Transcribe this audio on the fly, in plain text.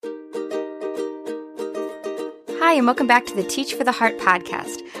Hi, and welcome back to the Teach for the Heart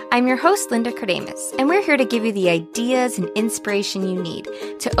podcast. I'm your host, Linda Cardamus, and we're here to give you the ideas and inspiration you need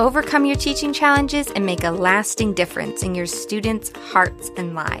to overcome your teaching challenges and make a lasting difference in your students' hearts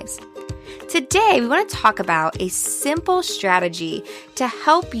and lives. Today, we want to talk about a simple strategy to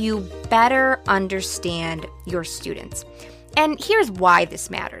help you better understand your students. And here's why this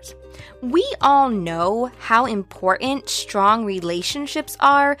matters. We all know how important strong relationships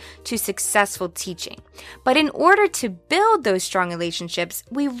are to successful teaching. But in order to build those strong relationships,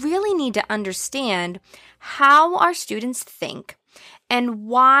 we really need to understand how our students think and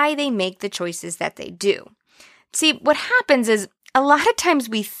why they make the choices that they do. See, what happens is a lot of times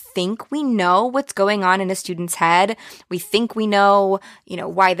we think we know what's going on in a student's head. We think we know,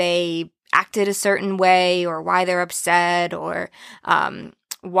 why they acted a certain way or why they're upset or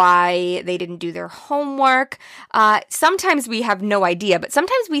why they didn't do their homework. Sometimes we have no idea, but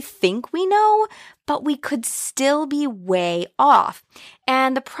sometimes we think we know, but we could still be way off.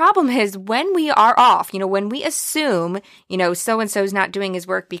 And the problem is when we are off, when we assume, so-and-so's not doing his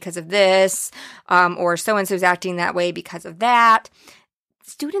work because of this, or so-and-so's acting that way because of that,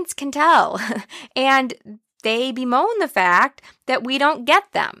 students can tell. And they bemoan the fact that we don't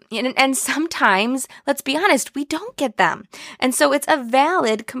get them. And sometimes, let's be honest, we don't get them. And so it's a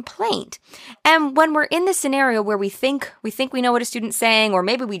valid complaint. And when we're in the scenario where we think we know what a student's saying, or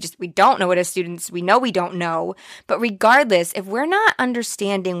maybe we don't know what we know we don't know, but regardless, if we're not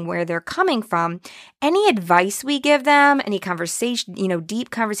understanding where they're coming from, any advice we give them, any conversation, deep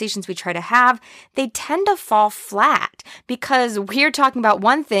conversations we try to have, they tend to fall flat because we're talking about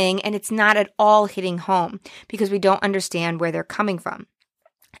one thing and it's not at all hitting home because we don't understand where they're coming from.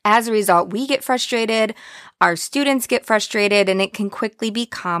 As a result, we get frustrated, our students get frustrated, and it can quickly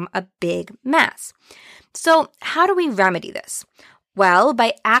become a big mess. So how do we remedy this? Well,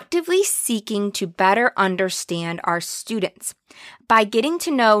 by actively seeking to better understand our students, by getting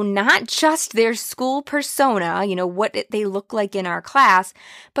to know not just their school persona, what they look like in our class,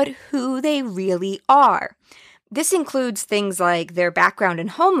 but who they really are. This includes things like their background and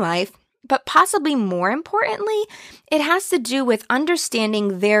home life, but possibly more importantly, it has to do with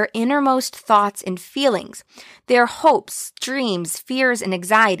understanding their innermost thoughts and feelings, their hopes, dreams, fears, and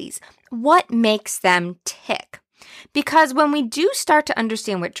anxieties. What makes them tick? Because when we do start to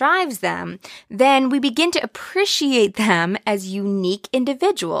understand what drives them, then we begin to appreciate them as unique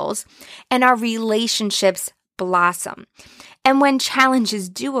individuals, and our relationships blossom. And when challenges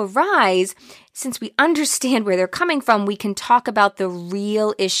do arise, since we understand where they're coming from, we can talk about the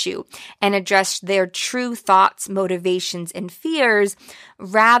real issue and address their true thoughts, motivations, and fears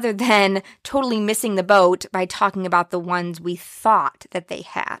rather than totally missing the boat by talking about the ones we thought that they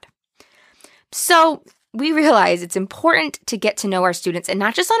had. So we realize it's important to get to know our students, and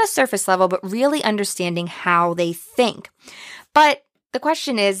not just on a surface level, but really understanding how they think. But the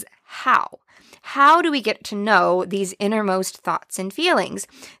question is, how? How do we get to know these innermost thoughts and feelings?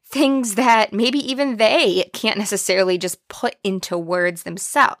 Things that maybe even they can't necessarily just put into words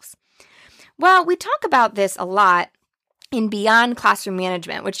themselves. Well, we talk about this a lot in Beyond Classroom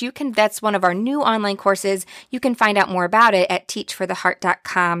Management, that's one of our new online courses. You can find out more about it at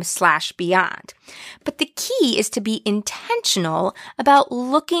teachfortheheart.com/beyond. But the key is to be intentional about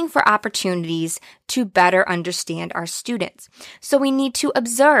looking for opportunities to better understand our students. So we need to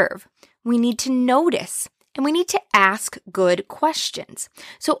observe, we need to notice, and we need to ask good questions.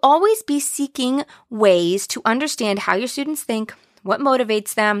 So always be seeking ways to understand how your students think, what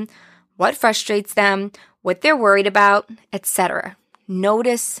motivates them, what frustrates them, what they're worried about, etc.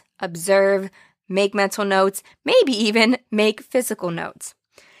 Notice, observe, make mental notes, maybe even make physical notes.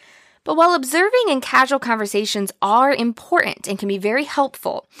 But while observing and casual conversations are important and can be very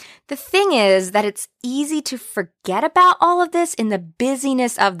helpful, the thing is that it's easy to forget about all of this in the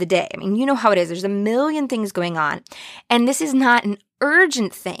busyness of the day. I mean, you know how it is. There's a million things going on, and this is not an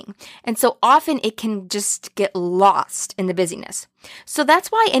urgent thing. And so often it can just get lost in the busyness. So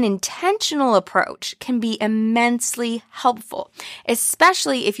that's why an intentional approach can be immensely helpful,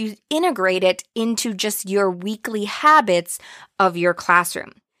 especially if you integrate it into just your weekly habits of your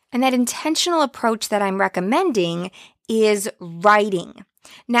classroom. And that intentional approach that I'm recommending is writing.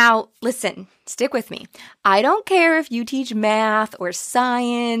 Now, listen, stick with me. I don't care if you teach math or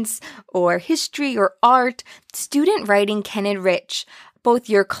science or history or art. Student writing can enrich both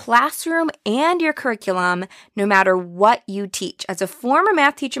your classroom and your curriculum, no matter what you teach. As a former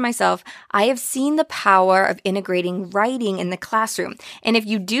math teacher myself, I have seen the power of integrating writing in the classroom. And if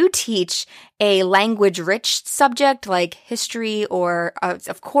you do teach a language-rich subject like history or,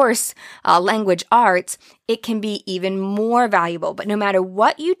 of course, language arts, it can be even more valuable. But no matter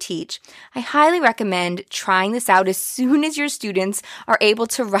what you teach, I highly recommend trying this out as soon as your students are able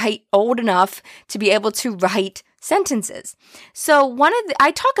to write old enough to be able to write sentences. So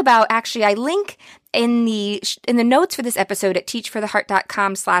I link in the notes for this episode at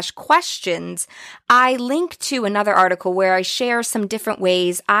teachfortheheart.com/questions, I link to another article where I share some different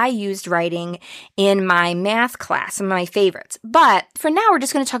ways I used writing in my math class, some of my favorites. But for now, we're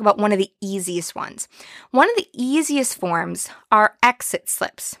just going to talk about one of the easiest ones. One of the easiest forms are exit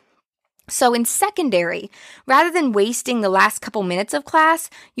slips. So in secondary, rather than wasting the last couple minutes of class,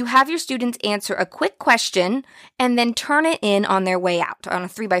 you have your students answer a quick question and then turn it in on their way out on a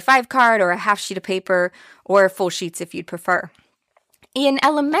 3x5 card or a half sheet of paper or full sheets if you'd prefer. In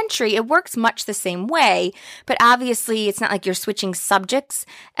elementary, it works much the same way, but obviously it's not like you're switching subjects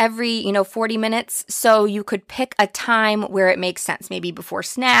every, 40 minutes. So you could pick a time where it makes sense, maybe before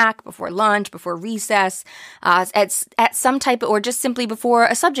snack, before lunch, before recess, at some type, or just simply before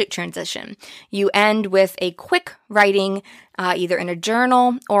a subject transition. You end with a quick writing, either in a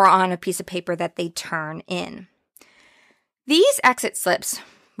journal or on a piece of paper that they turn in. These exit slips,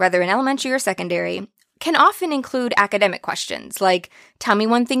 whether in elementary or secondary, can often include academic questions like, tell me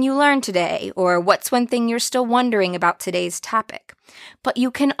one thing you learned today, or what's one thing you're still wondering about today's topic. But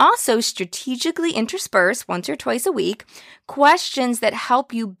you can also strategically intersperse once or twice a week questions that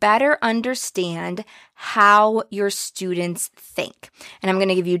help you better understand how your students think. And I'm going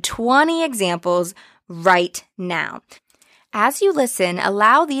to give you 20 examples right now. As you listen,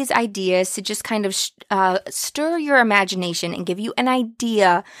 allow these ideas to just kind of stir your imagination and give you an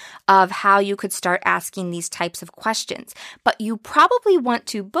idea of how you could start asking these types of questions. But you probably want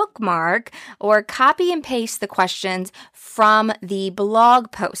to bookmark or copy and paste the questions from the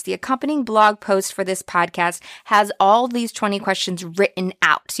blog post. The accompanying blog post for this podcast has all these 20 questions written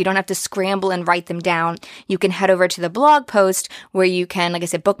out, so you don't have to scramble and write them down. You can head over to the blog post where you can, like I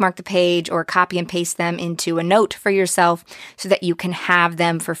said, bookmark the page or copy and paste them into a note for yourself, so that you can have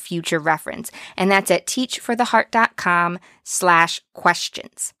them for future reference. And that's at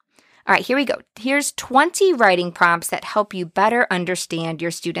teachfortheheart.com/questions. All right, here we go. Here's 20 writing prompts that help you better understand your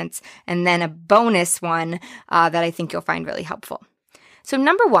students, and then a bonus one that I think you'll find really helpful. So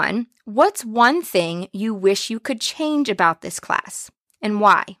number 1, what's one thing you wish you could change about this class, and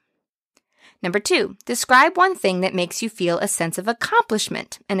why? Number 2, describe one thing that makes you feel a sense of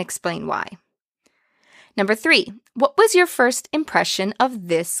accomplishment and explain why. Number 3, what was your first impression of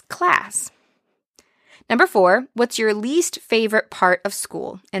this class? Number 4, what's your least favorite part of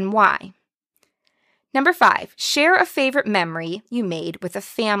school and why? Number 5, share a favorite memory you made with a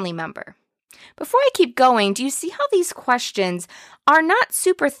family member. Before I keep going, do you see how these questions are not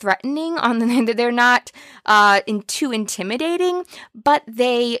super threatening? They're not too intimidating, but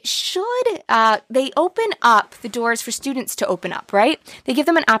they open up the doors for students to open up, right? They give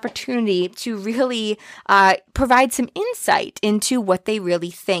them an opportunity to really provide some insight into what they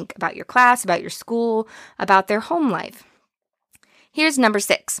really think about your class, about your school, about their home life. Here's number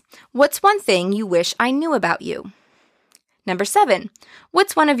 6. What's one thing you wish I knew about you? Number 7,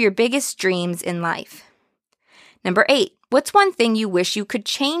 what's one of your biggest dreams in life? Number 8, what's one thing you wish you could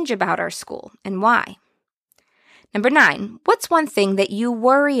change about our school and why? Number 9, what's one thing that you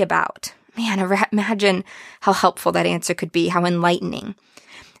worry about? Man, imagine how helpful that answer could be, how enlightening.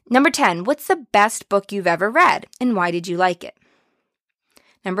 Number 10, what's the best book you've ever read and why did you like it?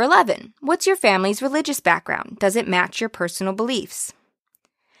 Number 11, what's your family's religious background? Does it match your personal beliefs?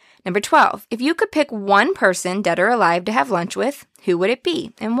 Number 12, if you could pick one person, dead or alive, to have lunch with, who would it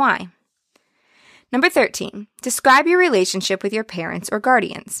be and why? Number 13, describe your relationship with your parents or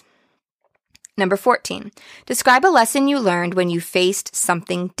guardians. Number 14, describe a lesson you learned when you faced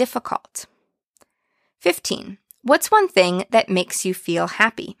something difficult. 15, what's one thing that makes you feel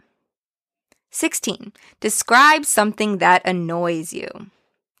happy? 16, describe something that annoys you.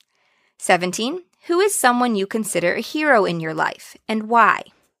 17, who is someone you consider a hero in your life and why?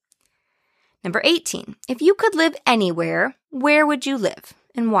 Number 18, if you could live anywhere, where would you live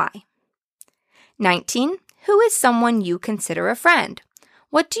and why? 19, who is someone you consider a friend?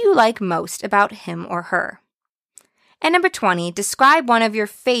 What do you like most about him or her? And number 20, describe one of your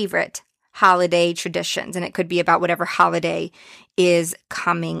favorite holiday traditions, and it could be about whatever holiday is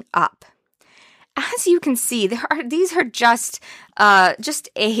coming up. as you can see, these are just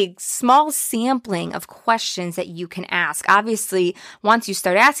a small sampling of questions that you can ask. Obviously, once you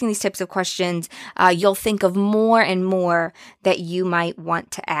start asking these types of questions, you'll think of more and more that you might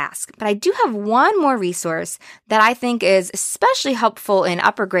want to ask. But I do have one more resource that I think is especially helpful in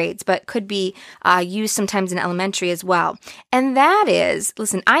upper grades, but could be used sometimes in elementary as well. And that is,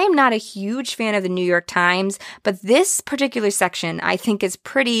 listen, I am not a huge fan of the New York Times, but this particular section I think is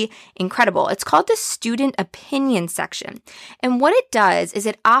pretty incredible. It's called the Student Opinion section. And what it does is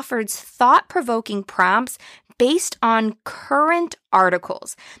it offers thought-provoking prompts based on current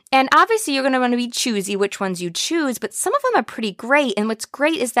articles. And obviously you're going to want to be choosy which ones you choose, but some of them are pretty great. And what's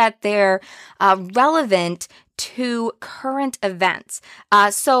great is that they're relevant to current events.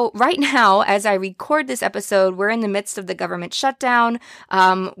 So right now, as I record this episode, we're in the midst of the government shutdown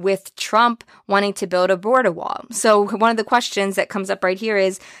with Trump wanting to build a border wall. So one of the questions that comes up right here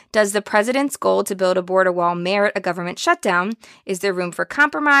is, does the president's goal to build a border wall merit a government shutdown? Is there room for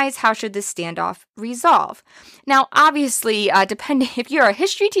compromise? How should this standoff resolve? Now, obviously, depending if you're a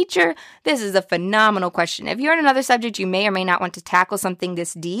history teacher, this is a phenomenal question. If you're in another subject, you may or may not want to tackle something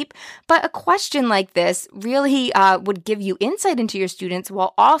this deep, but a question like this really would give you insight into your students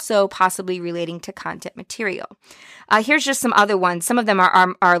while also possibly relating to content material. Here's just some other ones. Some of them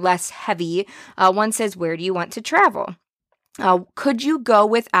are less heavy. One says, where do you want to travel? Could you go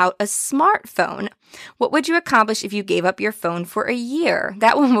without a smartphone? What would you accomplish if you gave up your phone for a year?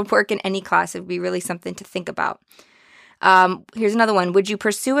 That one would work in any class. It would be really something to think about. Here's another one. Would you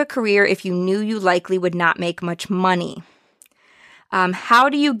pursue a career if you knew you likely would not make much money? How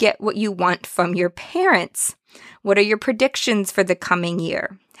do you get what you want from your parents? What are your predictions for the coming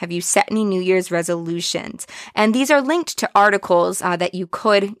year? Have you set any New Year's resolutions? And these are linked to articles that you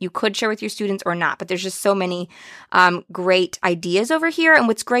could share with your students or not. But there's just so many great ideas over here. And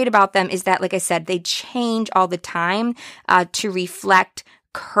what's great about them is that, like I said, they change all the time to reflect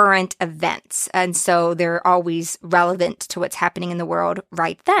current events. And so they're always relevant to what's happening in the world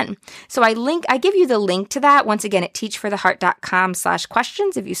right then. So I give you the link to that once again at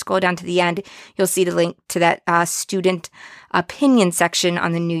teachfortheheart.com/questions. If you scroll down to the end, you'll see the link to that student opinion section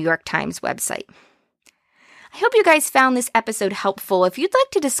on the New York Times website. I hope you guys found this episode helpful. If you'd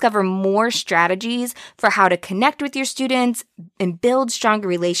like to discover more strategies for how to connect with your students and build stronger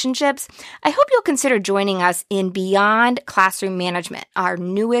relationships, I hope you'll consider joining us in Beyond Classroom Management, our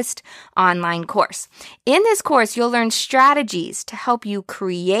newest online course. In this course, you'll learn strategies to help you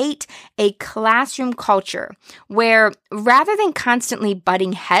create a classroom culture where, rather than constantly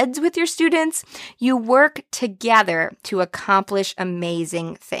butting heads with your students, you work together to accomplish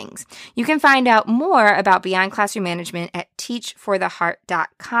amazing things. You can find out more about Beyond Classroom Management at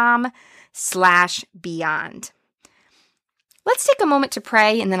teachfortheheart.com/beyond. Let's take a moment to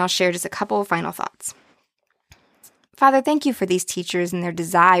pray, and then I'll share just a couple of final thoughts. Father, thank you for these teachers and their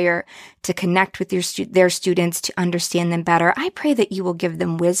desire to connect with their students, to understand them better. I pray that you will give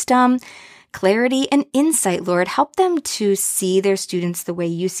them wisdom, clarity, and insight, Lord. Help them to see their students the way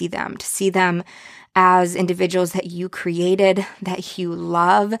you see them, to see them as individuals that you created, that you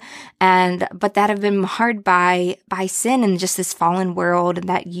love, but that have been marred by sin and just this fallen world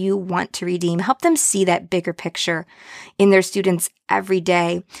that you want to redeem. Help them see that bigger picture in their students every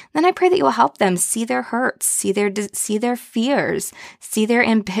day. Then I pray that you will help them see their hurts, see their fears, see their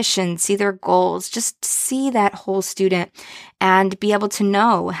ambitions, see their goals, just see that whole student and be able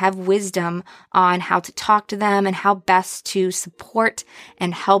to have wisdom on how to talk to them and how best to support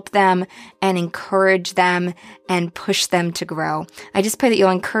and help them and encourage them and push them to grow. I just pray that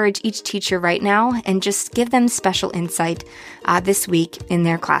you'll encourage each teacher right now and just give them special insight this week in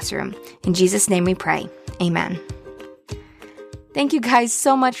their classroom. In Jesus' name we pray. Amen. Thank you guys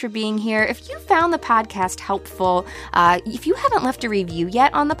so much for being here. If you found the podcast helpful, if you haven't left a review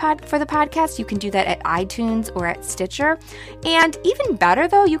yet on for the podcast, you can do that at iTunes or at Stitcher. And even better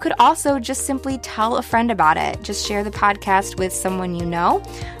though, you could also just simply tell a friend about it. Just share the podcast with someone you know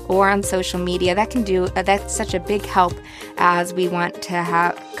or on social media. That's such a big help as we want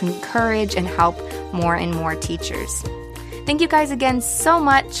to encourage and help more and more teachers. Thank you guys again so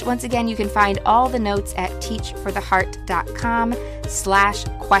much. Once again, you can find all the notes at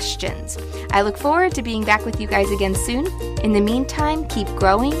teachfortheheart.com/questions. I look forward to being back with you guys again soon. In the meantime, keep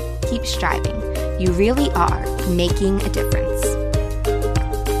growing, keep striving. You really are making a difference.